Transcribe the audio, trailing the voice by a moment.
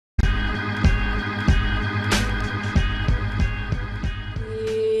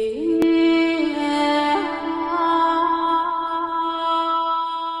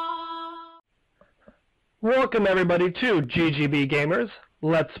Welcome everybody to GGB Gamers.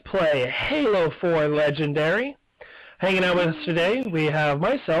 Let's play Halo 4 Legendary. Hanging out with us today, we have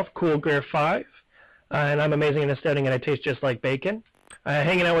myself, CoolGreer5, and I'm amazing and astounding and I taste just like bacon.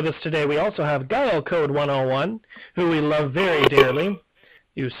 Hanging out with us today, we also have Guile Code 101, who we love very dearly.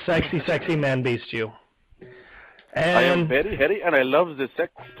 You sexy, sexy man beast, you. And I am very hairy and I love the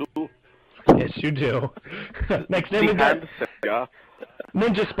sex too. Yes, you do. Next name we got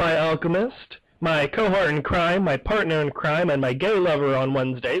Ninja Spy Alchemist, my cohort in crime, my partner in crime, and my gay lover on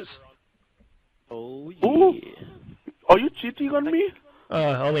Wednesdays. Oh yeah. Ooh. Are you cheating on me?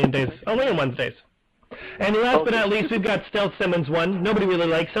 Only on Wednesdays. And last but not least, we've got Stealth Simmons 1. Nobody really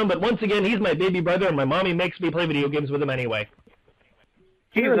likes him, but once again, he's my baby brother, and my mommy makes me play video games with him anyway.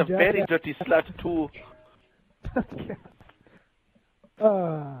 He is a very dirty slut too.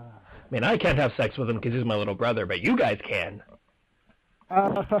 I mean, I can't have sex with him because he's my little brother, but you guys can.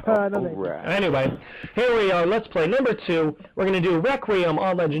 Anyway, here we are. Let's play number 2. We're going to do Requiem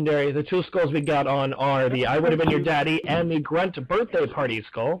on Legendary. The 2 skulls we got on are the I Would Have Been Your Daddy and the Grunt Birthday Party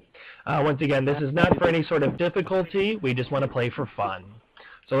skull. Once again, this is not for any sort of difficulty. We just want to play for fun.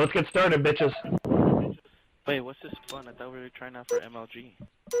 So let's get started, bitches. Wait, what's this fun? I thought we were trying out for MLG.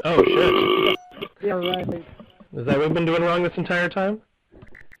 Oh, shit. Yeah, right. Is that what we've been doing wrong this entire time?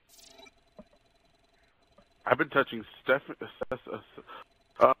 I've been touching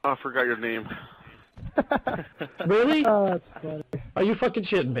I forgot your name. Really? Oh, that's funny. Are you fucking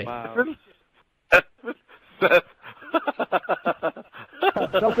shitting me? Wow. Seth.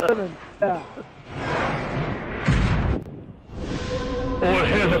 Yeah. Or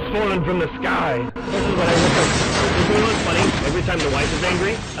hair that's fallen from the sky. This is what I look up. You know what's funny? Every time the wife is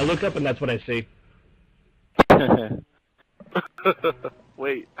angry, I look up and that's what I see.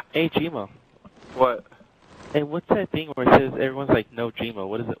 Wait. Hey, Gmo. What? Hey, what's that thing where it says everyone's like, no Gmo?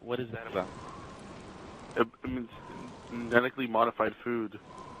 What is it? What is that about? It means genetically modified food.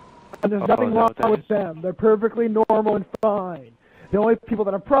 And there's nothing wrong with them. They're perfectly normal and fine. The only people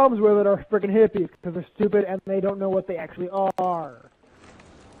that have problems with it are freaking hippies because they're stupid and they don't know what they actually are.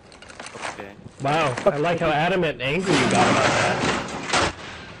 Okay. Wow, I like how adamant and angry you got about that.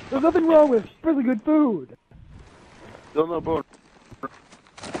 There's nothing wrong with really good food. Still no bone.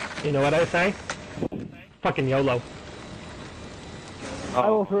 You know what I say? Fucking YOLO. I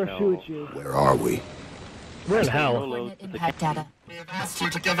will throw a shoe at you. Where are we? We're in hell. Coordinate impact data. We have asked you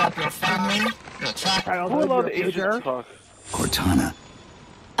to give up your family, your child. Who allowed Asians to talk? Cortana.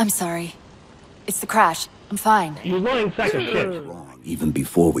 I'm sorry. It's the crash. I'm fine. You lying sack of shit. Wrong, even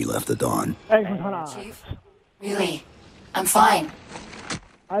before we left the Dawn. Hey, Cortana. Chief? Really? I'm fine.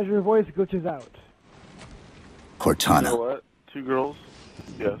 As your voice glitches out. You know Cortana. what? 2 girls?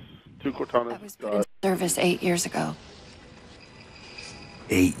 Yes. 2 Cortanas. I was put in service 8 years ago.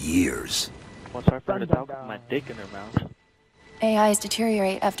 8 years. Once I found out, put my dick in her mouth. AIs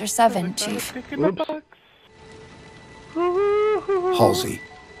deteriorate after 7, Chief. Oops. Halsey.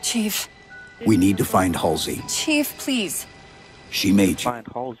 Chief. We need to find Halsey. Chief, please. She made you. Find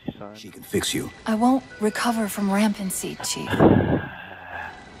Halsey, son. She can fix you. I won't recover from rampancy, Chief.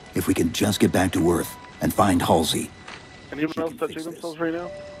 If we can just get back to Earth and find Halsey. Anyone else can touching fix themselves this. right now?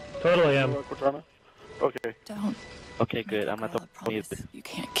 Totally am. Cortana? Okay. Don't. Okay, good. I'm not Girl, I the promise you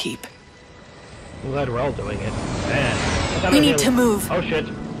can't keep. I'm glad we're all doing it. Man. We need to move. Oh shit.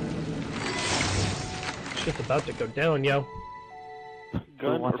 Shit's about to go down, yo.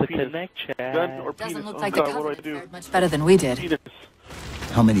 Gun or wants to penis? connect, Chad. Gun or Doesn't penis? look Oh like God, the what Covenant do I do? fared much better than we did. Penis.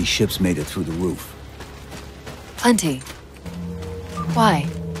 How many ships made it through the roof? Plenty. Why?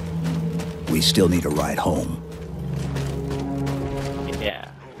 We still need a ride home. Yeah.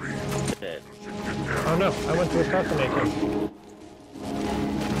 Dead. Oh no, I went to assassinate him.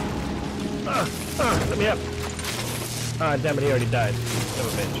 Let me up. Ah, damn it, he already died. Son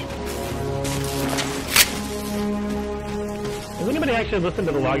of a bitch. Does anybody actually listen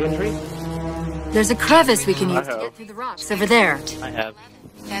to the log entry? There's a crevice we can use to have. get through the rocks over there. I have.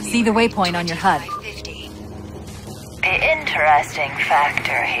 See the waypoint on your HUD. The interesting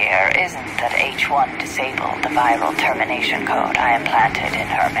factor here isn't that H1 disabled the viral termination code I implanted in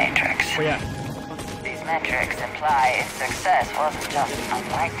her matrix. Oh yeah. These metrics imply its success wasn't just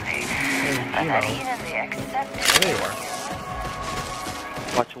unlikely, but that even the accepted... There you are.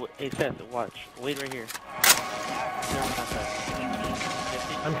 Watch. Hey, Seth, watch. Wait right here.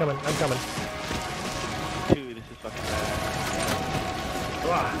 I'm coming, I'm coming. 2, this is fucking bad.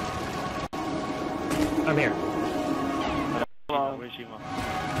 Ah. I'm here. Where's Gmo?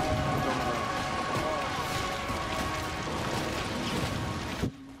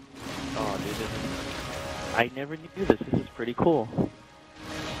 Oh, dude, this is... I never knew this. This is pretty cool.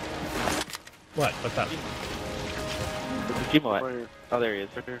 What? What's up? Gmo at? Oh, there he is.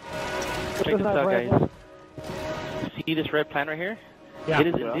 Check this out, guys. See this red planet right here? Yeah. It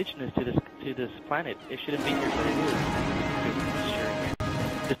is indigenous to this planet. It shouldn't be here, but it is. Sure.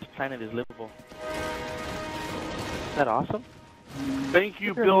 This planet is livable. Isn't that awesome? Thank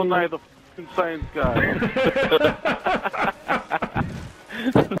you, Bill Nye, the fucking science guy.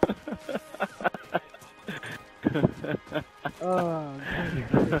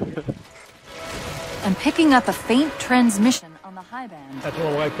 I'm picking up a faint transmission on the high band. That's what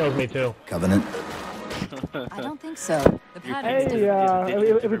my wife tells me too. Covenant? I don't think so. The pattern is Hey,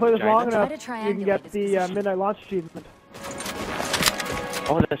 different. if we play this long Try enough, to you can get triangulate the his position. midnight launch achievement.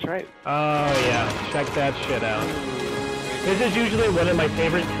 Oh, that's right. Oh yeah, check that shit out. This is usually one of my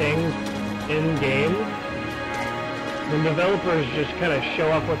favorite things in games. When developers just kind of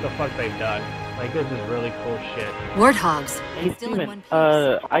show off what the fuck they've done. Like, this is really cool shit. Warthogs. Hey, Still in Steven, one piece.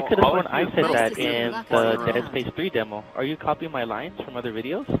 I could have sworn I said Nice that to see you in luck the around. Dead Space 3 demo. Are you copying my lines from other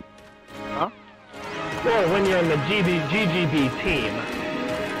videos? Huh? Well, when you're on the GGB team,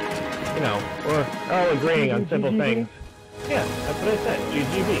 you know, we're all agreeing on simple things. Yeah, that's what I said,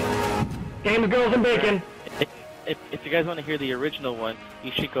 GGB. Games, Girls, and Bacon. If you guys want to hear the original one,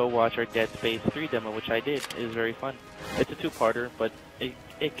 you should go watch our Dead Space 3 demo, which I did. It is very fun. It's a two-parter, but it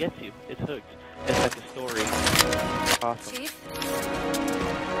gets you. It's hooked. It's like a story. Awesome. Chief?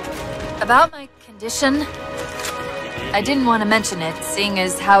 About my condition? I didn't want to mention it, seeing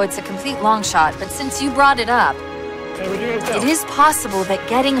as how it's a complete long shot, but since you brought it up, Hey, where'd you guys go? it is possible that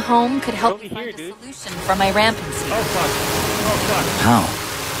getting home could help Over me here, find a dude. solution for my rampancy. Oh, fuck. Oh, fuck. How?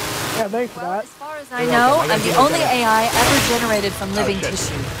 Yeah, thanks for Well, that. as far as I know, I'm the only AI ever generated from living shit.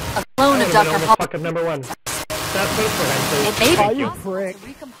 tissue. A clone of I Dr. almost Hall. fuck up number one. That's good for him, It please. may Oh, be you possible prick. to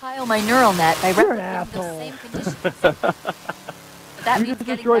recompile my neural net by You're an replicating asshole. the same conditions. But that You means just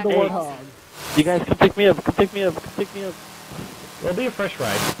getting destroyed the back to warthog. You guys come pick me up. Come pick me up. Come pick me up. It'll be a fresh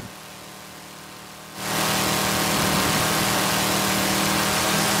ride.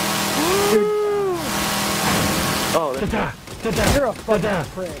 Oh, that's Da-da, da-da, You're a fucking da-da,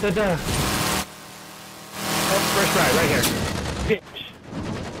 prick. da-da. Fresh ride, right here. bitch.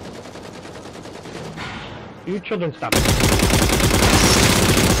 You children, stop it.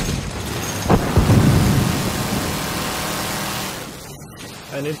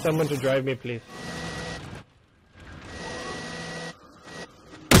 I need someone to drive me, please.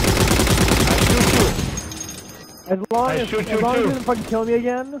 As long I as shoot you as long as too. you doesn't fucking kill me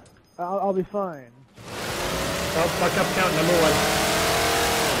again, I'll be fine. Oh, fuck up count number one.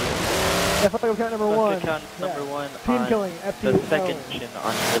 Yeah, fuck up count number one. Account Yeah. number one Team on killing, the FTL. second mission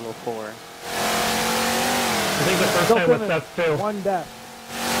on Halo 4. I think the first Bill time was Simmons, Seth too. one death.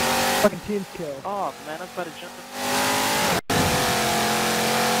 Fucking team's kill. Oh man, I was about to jump in.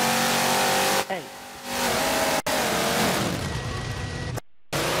 Hey.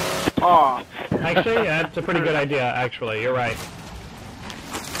 Aw. Actually, that's a pretty good idea, actually. You're right.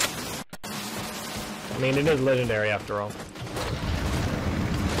 I mean, it is legendary after all.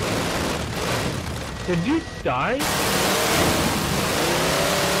 Did you die?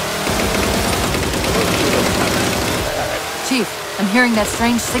 Chief, I'm hearing that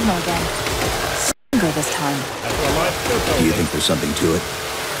strange signal again. Stronger this time. That's what my still told Do you me. think there's something to it?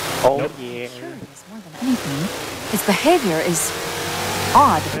 Oh Nope. yeah. Curious more than anything. His behavior is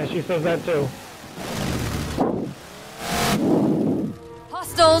odd. Yeah, she says that too.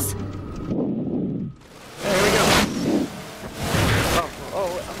 Hostiles! Hey, here we go.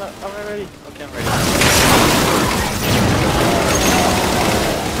 Oh, I'm not ready. Okay, I'm ready.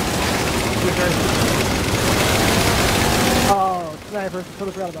 Your turn. Oh, sniper.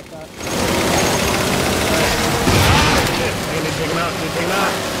 Totally forgot about that. Shit, I need to take him out. Need to take him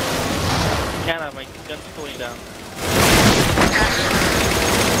out. Can't have my gun's cooling down.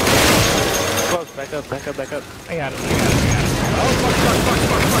 Close, back up, back up, back up. I got it. I got it. I got it. Oh, fuck, fuck, fuck,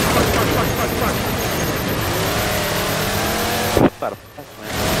 fuck, fuck, fuck, fuck, fuck, fuck, fuck. About a fuck,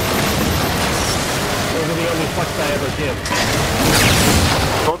 man. Those are the only fucks I ever give.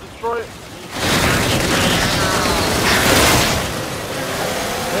 Don't destroy it.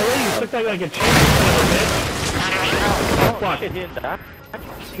 Really? You took that like a champ, son of a bitch. Oh, fuck. Shit, he didn't die.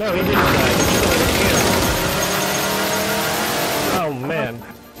 No, he didn't die. He took it like a champ. Oh, man.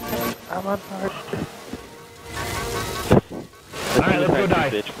 I'm on fire. Alright, let's go die.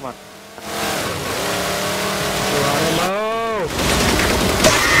 Bitch, come on. Geronimo!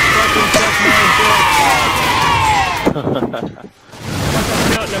 Fucking suck my dick! Fuck up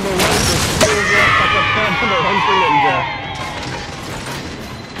count number one for Silver, fuck up count number one for Ninja.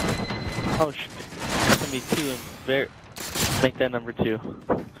 Oh shit. That's gonna be 2 and make that number 2.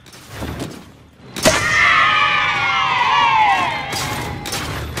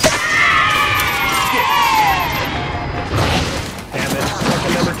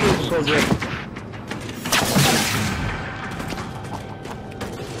 grip.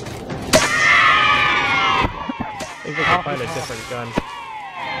 I think we can find a different gun.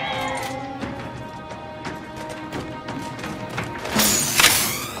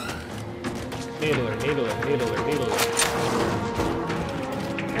 Needler.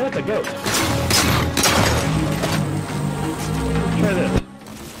 And it's a ghost. Let's try this.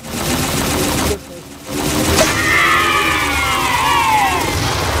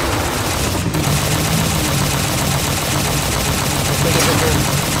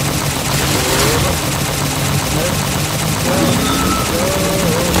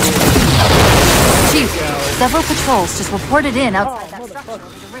 Chief, several patrols just reported in outside that structure over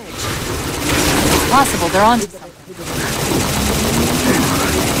the ridge. It's possible they're on to something.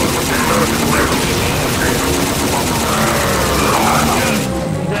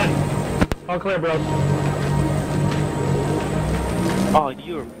 All clear, bro. Oh,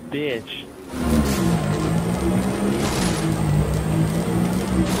 you're a bitch.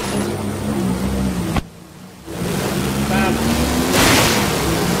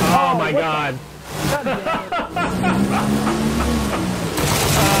 Oh my god. Oh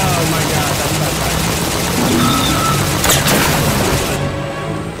my god, that's not right.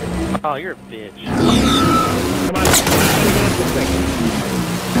 Oh, you're a bitch. Come on,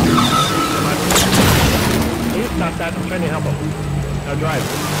 Come on. Can you stop that? I'm trying to help him. Now drive.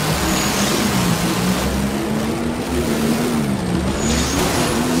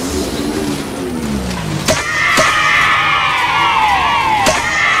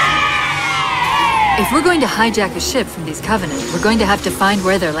 If we're going to hijack a ship from these Covenant, we're going to have to find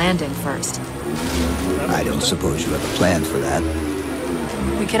where they're landing first. I don't suppose you have a plan for that.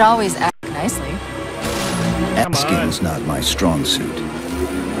 We could always act nicely. Asking's not my strong suit.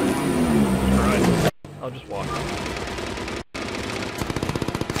 Alright. I'll just walk.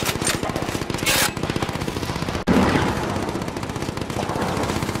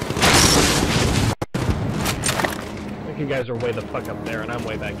 I think you guys are way the fuck up there and I'm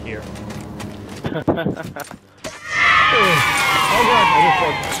way back here. Oh god, I just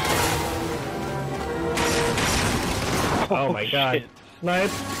walked. Oh my god. Shit.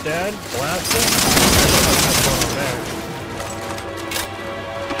 Snipe, dead, blasted. What's going on there?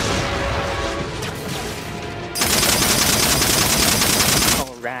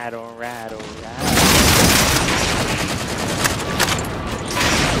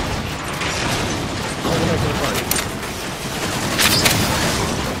 Alright.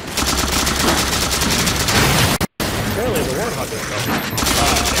 Apparently the Warthog is going.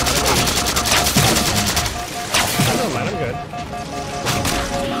 Never mind, I'm good.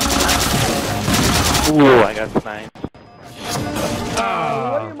 Ooh, I got sniped.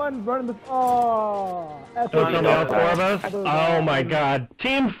 What do you mind running this? Oh, Don't tell me all four of us? Oh my god.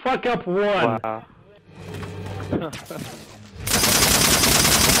 Team fuck up one. Wow.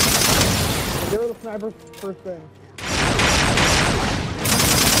 They were the snipers first thing.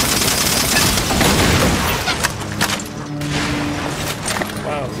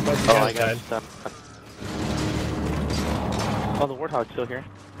 Wow, both Oh, I guys got died. stuff. Oh, the Warthog's still here.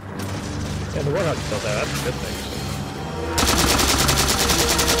 Yeah, the Warthog's still there, that's a good thing.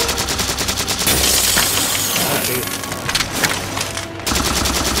 Oh, jeez.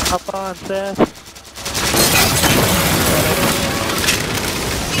 Hop on, Seth.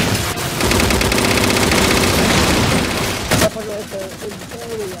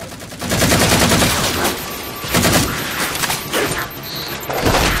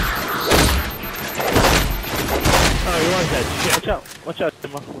 Oh, you want that shit. Watch out,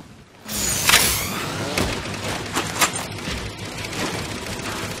 Demo.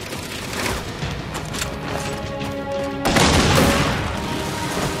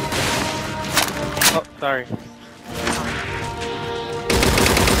 Oh, sorry.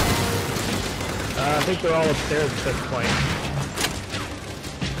 I think they're all upstairs at this point.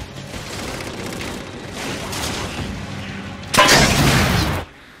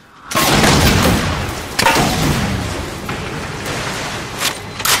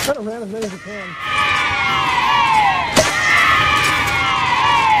 Try to ram as many as you can.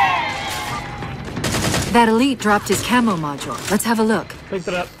 That elite dropped his camo module. Let's have a look. Picked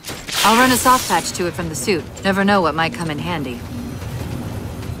it up. I'll run a soft patch to it from the suit. Never know what might come in handy.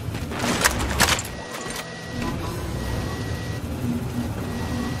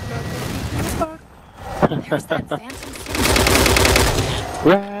 There's that phantom.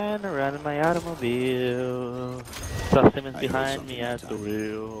 Ran around in my automobile. Saw Simmons behind me at the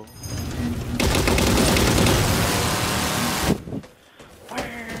wheel.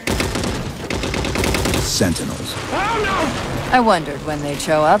 Sentinels. I wondered when they'd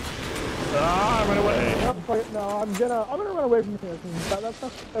show up. Ah, run away. No, fuck it, no, I'm gonna run away from here. That's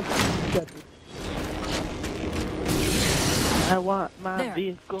sketchy. I want my There,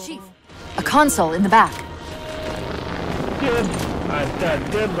 vehicle. Chief. A console in the back. Dibs. I've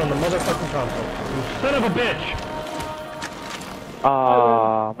got dibs on the motherfucking console. You son of a bitch.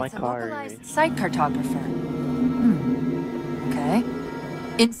 Ah, my It's a car. localized site cartographer. Okay.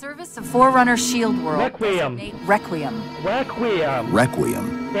 In service of Forerunner Shield World. Requiem. designate Requiem. Requiem.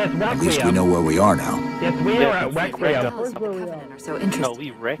 Requiem. Yes, At least we Requiem. know where we are now. Yes, we are at Requiem. Those of the Covenant are so No, interesting.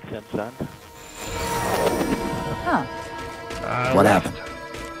 we wrecked him, son. Huh. What happened?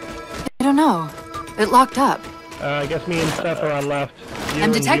 I don't know. It locked up. I guess me and Steph are on left. You I'm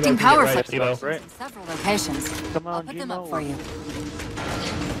and detecting Gino can power get right, fluctuations Gino. in several locations. Come I'll on, put you them up know. for you.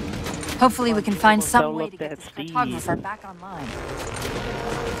 Hopefully we can find some Don't way look to get that this Steve. cartographer back online.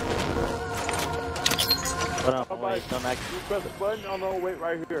 Hold on, wait, don't act. You press the button? Oh no, wait,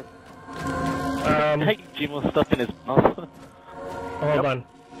 right here. Hey, Jimo's stuff in his mouth. Hold on.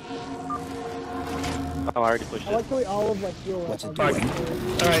 Oh, I already pushed I it. like the way all of like feel like. What's it Fuck. doing?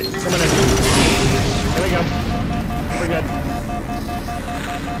 Alright, come on in. Here we go. We're good.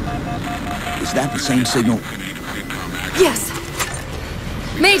 Is that the same signal? Yes!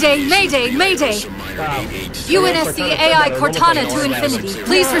 Mayday! Mayday! Mayday! Wow. UNSC AI Cortana to infinity.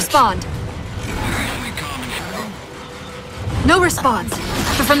 Please respond. No response.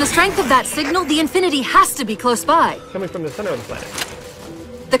 But from the strength of that signal, the infinity has to be close by. Coming from the center of the planet.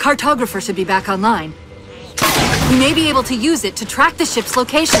 The cartographer should be back online. We may be able to use it to track the ship's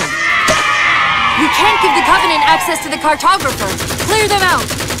location. We can't give the Covenant access to the cartographer. Clear them out.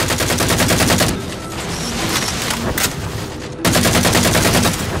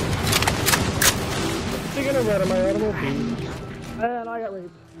 You're gonna run in my automobile. And I got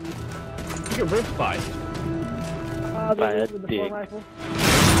raped. You get ripped by. By a With the dick. four rifle.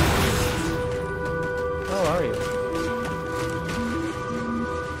 How are you?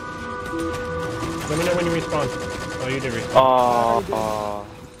 Let me know when you respawn. Oh, you did respawn. Oh,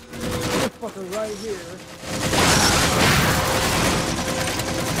 This fucker right here.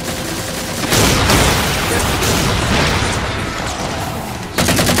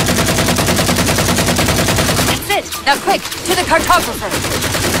 That's it. Now quick, to the cartographer.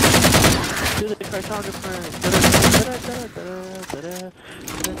 to the cartographer.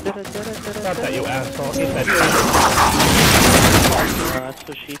 Not that, you asshole. Eat that. That's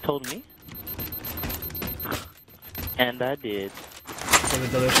what she told me. And I did. Was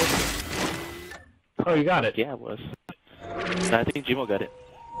it delicious? Oh, you got it. Yeah, it was. I think Jimo got it.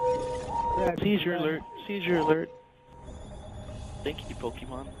 Yeah, Seizure alert. Seizure alert. Thank you,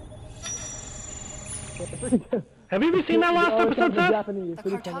 Pokemon. Have you ever seen that last episode, Seth? Japanese. The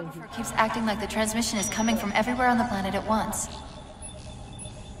cartographer keeps acting like the transmission is coming from everywhere on the planet at once.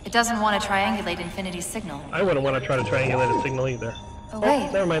 It doesn't want to triangulate Infinity's signal. I wouldn't want to try to triangulate a signal either. Oh,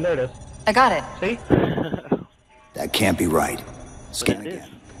 wait. Never mind, there it is. I got it. See? That can't be right. Scan But it is. again.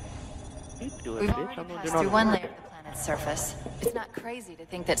 You do it, We've bitch. already I'm not passed doing through all one the layer of the planet's surface. It's not crazy to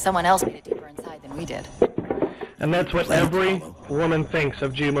think that someone else made it deeper inside than we did. And that's what every woman thinks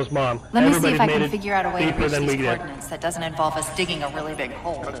of Jumo's mom. Let me see Everybody's if I made can it figure out a way to deeper reach than these we did. coordinates that doesn't involve us digging a really big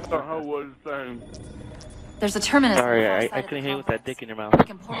hole. How was that? There's a terminus. Sorry, on the far I side of couldn't the hear you with that complex. dick in your mouth. We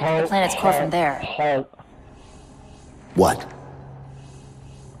can portal to the planet's core from there. Halt. What?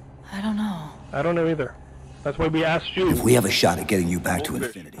 I don't know. I don't know either. That's why we asked you. If we have a shot at getting you back to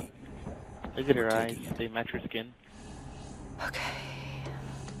infinity, Look at her eyes. They match her skin. Okay.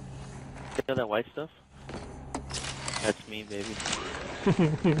 See all that white stuff? That's me, baby.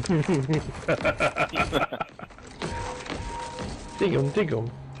 Dig 'em.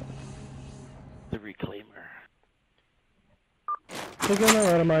 The Reclaimer. Taking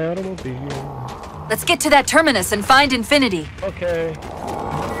her out of my automobile. Let's get to that terminus and find Infinity. Okay.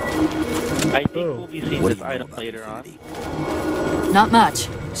 I think we'll be seeing what do this you know item about later on. infinity? Not much.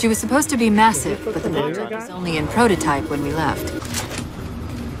 She was supposed to be massive, but the Yeah, module guy? was only in prototype when we left. Kind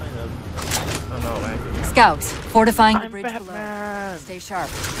of. Oh no, man. Scouts, fortifying the I'm bridge below. Batman. Stay sharp.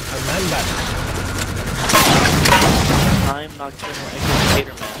 Remember. I'm Nocturnal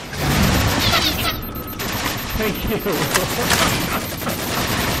Excavator Man. Thank you.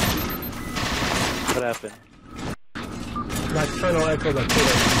 What happened? Nocturnal Echo the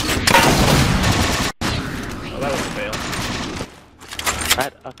Killer. Oh, that was a fail.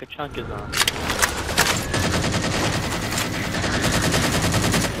 That Akachunk is on.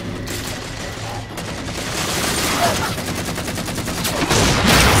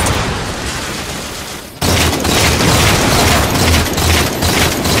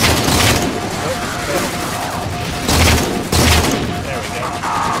 There we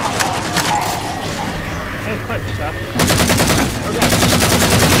go.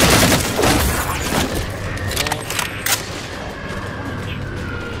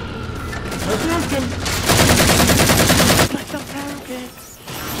 Like some pancakes.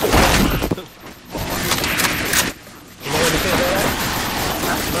 You know what to say about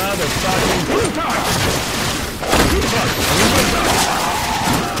that?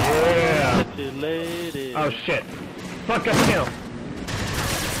 Yeah. Too late. Oh shit. Fuck up kill.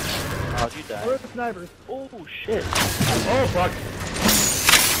 How'd you die? Where are the snipers? Oh shit. Oh fuck.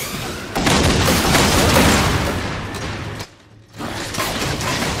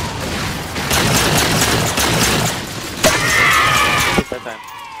 That time.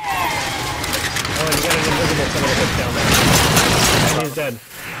 Oh, and you got an invisible son of a bitch down there. And he's dead.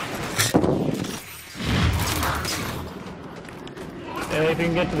 And if you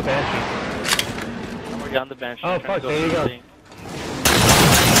can get to the Banshee. We're down the bench. Oh fuck, there you go.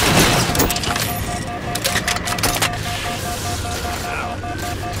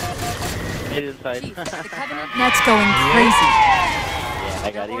 Made it inside. Chief, the Covenant net's going crazy. Yeah,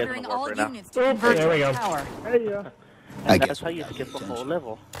 I got it. You guys Ordering can all work right now. units to convert there we to go. the tower. There you go. I That's guess how you I'll skip pay the whole attention.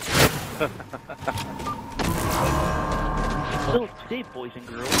 level. So today, boys and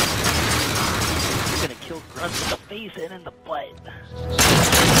girls, we're gonna kill grunts in the face and in the butt.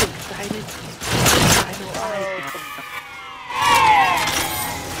 So excited! I know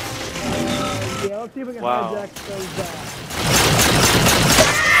Yeah, let's see if we can Wow. hijack those,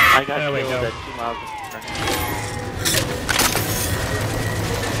 I got There we killed go. at 2 miles an hour.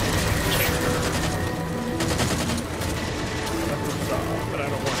 But I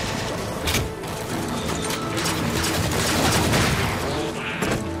don't want it.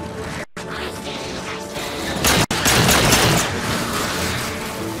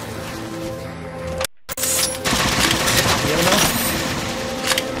 You have enough?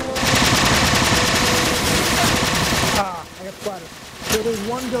 I got splattered. So there's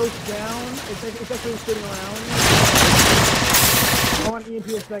one goes down, it's actually sitting around. I want EMP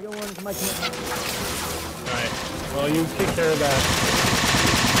a second one, it's my commitment. Alright. Well, you take care of that.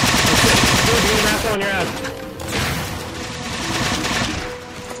 Dude, you get an asshole on your ass.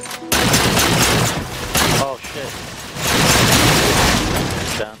 Oh shit.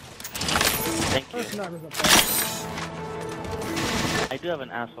 Down. Thank you. First sniper's up there. I do have an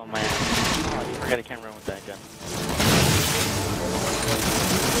asshole on my ass. Oh, I forgot I can't run with that gun.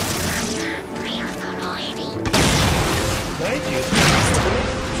 Thank you.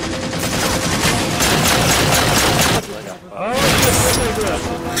 Oh,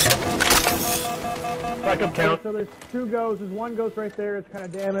 shit. Back up count. So there's two goes, there's one ghost right there, it's kind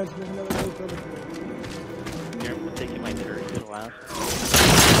of damaged, there's another ghost over here. Here, I'm taking my turret to the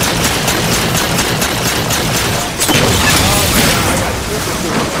last.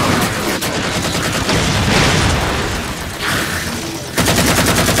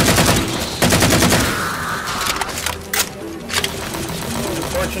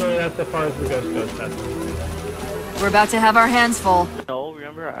 Unfortunately, that's as far as the ghost goes. That's We're about to have our hands full. No,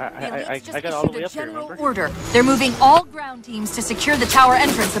 remember, The I elites just got all the issued way a up here, general remember? order. They're moving all ground teams to secure the tower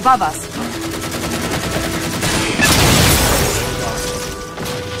entrance above us.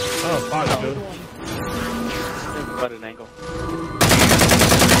 oh fuck, dude. What an angle.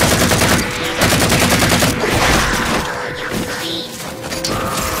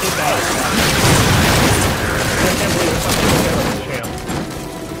 I can't believe it's fucking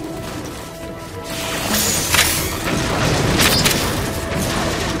champ.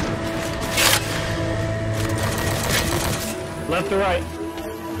 Left or right?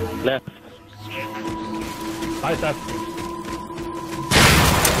 Left. Hi, Seth.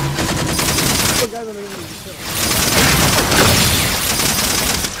 Oh, guys, I'm gonna need to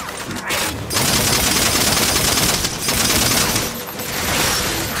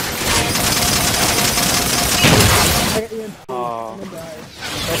I got EMP. Oh. I'm gonna die.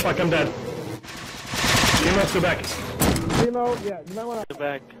 Oh fuck, I'm dead. You must go back. Timo, yeah, you might wanna Go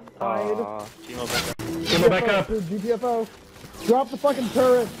back. hide. Timo back up. Timo, back up. Dude, GTFO. Drop the fucking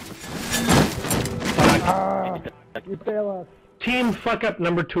turret. Fuck. Ah, you fail us. Team fuck up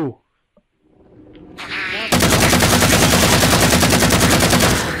number 2.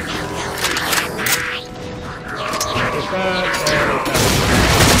 Is that,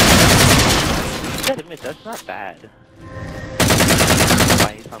 I gotta admit, that's not bad.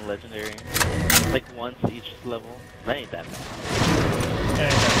 Why he's on legendary. Like once each level. That ain't that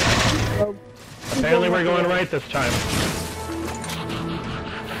bad. Oh, apparently we're going right this time.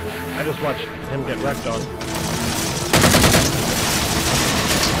 I just watched him get wrecked on.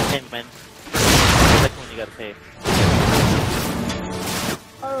 Hey man. That's when you gotta pay.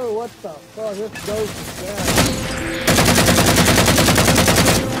 oh, what the fuck? This ghost is dead.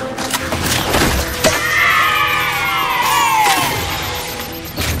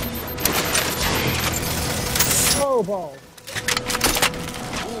 balls.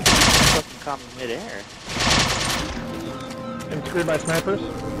 Fucking caught me midair. I'm screwed by snipers.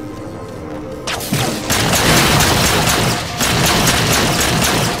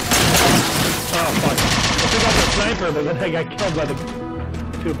 Oh fuck. I took out the sniper, but then I got killed by the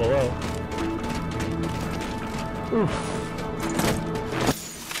two below. Oof.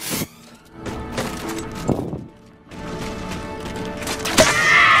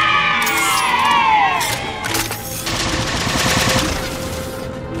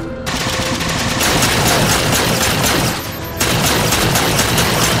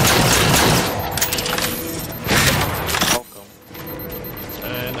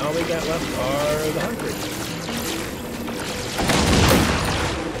 All we got left are the hunters.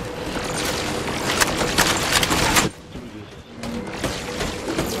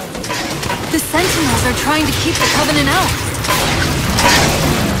 The Sentinels are trying to keep the Covenant out.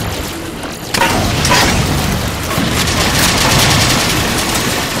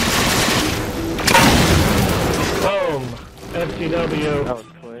 Boom! FTW. That was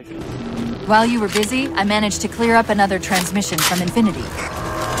quick. While you were busy, I managed to clear up another transmission from Infinity.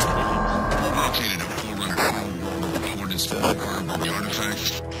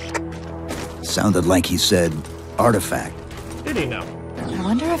 Sounded like he said artifact. Did he know? I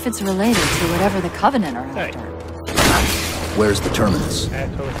wonder if it's related to whatever the Covenant are Hey. after. Where's the terminus?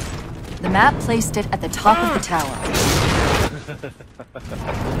 Asshole. The map placed it at the top of the tower.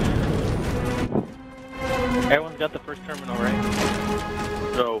 Everyone's got the first terminal,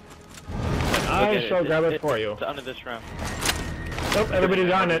 right? No. I shall grab it for you. It's under this round. Nope,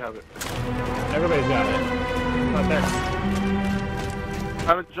 everybody's on it. Everybody's got it. Not there.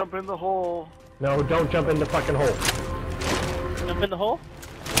 Haven't jump in the hole. No, don't jump in the fucking hole. Jump in the hole?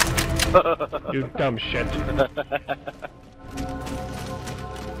 You dumb shit.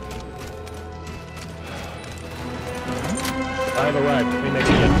 I've arrived. We make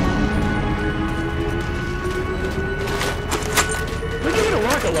it. Where'd you get a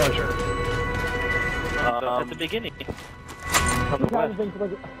rocket launcher? At the beginning. From the west.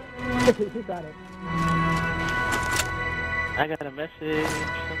 He got it. I got a message.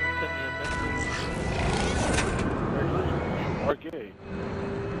 Someone sent me a message. Arcade.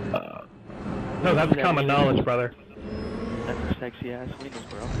 No, that's common knowledge, brother. That's a sexy ass weenus,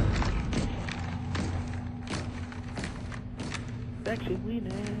 bro. Sexy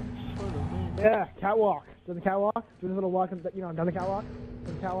weenus for the win. Yeah, catwalk. Do the catwalk. Do this little walk, down the catwalk.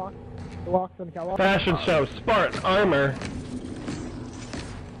 Do the catwalk. The walk, then the catwalk. Fashion show, Spartan armor,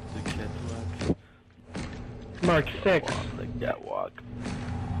 The catwalk. Mark 6. The catwalk.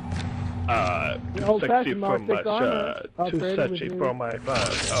 The old Sexy fashioned for Mark my 6 armor. too sexy for my fun.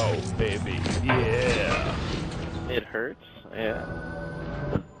 Oh, baby, yeah. It hurts? Yeah.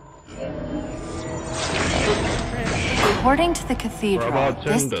 According to the cathedral, Robots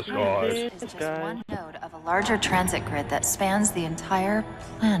this in disguise. is just one node of a larger transit grid that spans the entire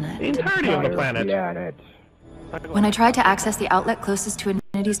planet. The entirety of the planet. When I tried to access the outlet closest to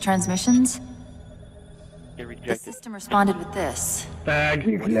Infinity's transmissions, Get the rejected. system responded with this. Bag.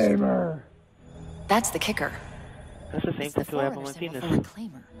 Reclaimer. That's the kicker. That's the same It's the tattoo I have on my forerunner symbol penis. for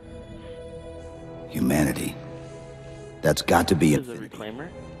Reclaimer. Humanity. That's got to be This is a it. reclaimer.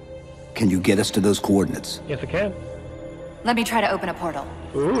 Can you get us to those coordinates? Yes, I can. Let me try to open a portal.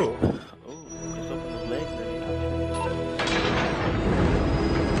 Ooh. Oh, just open his leg, then you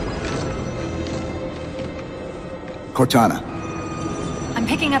Cortana, I'm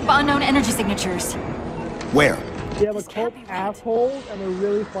picking up unknown energy signatures. where? They have a cult assholes, and they're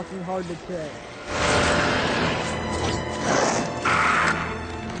really fucking hard to kill.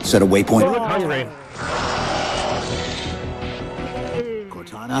 Set a You waypoint. look hungry.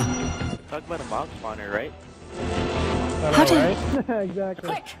 Cortana, Talk about a mob spawner, right? How did- Alright. Exactly.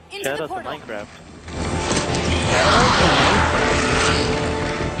 Quick, into Shout the out to portal. Minecraft.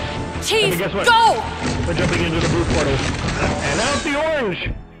 Chief, And guess what? go! We're jumping into the blue portal. And out the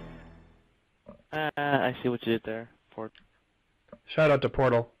orange! I see what you did there. Port. Shout out to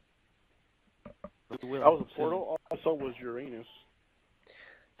Portal. That was a portal. Also was Uranus.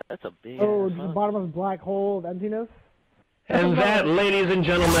 That's a big. Oh, ass the hug. bottom of the black hole of emptiness. And that, ladies and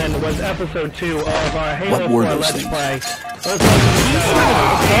gentlemen, was episode 2 of our Halo What 4 were those Let's things? Play. Let's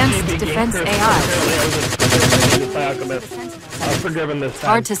Advanced defense AI. I'll forgive him this time.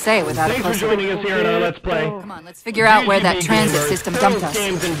 Hard to say without a Thanks for closer joining us here on our Let's Play. Come on, let's figure out where that GGB transit gamers, system dumped Toast us.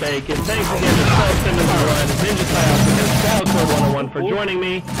 Games and Bacon. Thanks again to South Simmons Run, Ninja Cloud, and Scout 101 for joining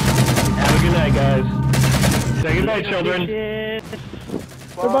me. Have a good night, guys. Say goodbye, children. Shit.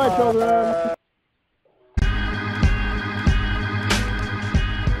 Goodbye, children.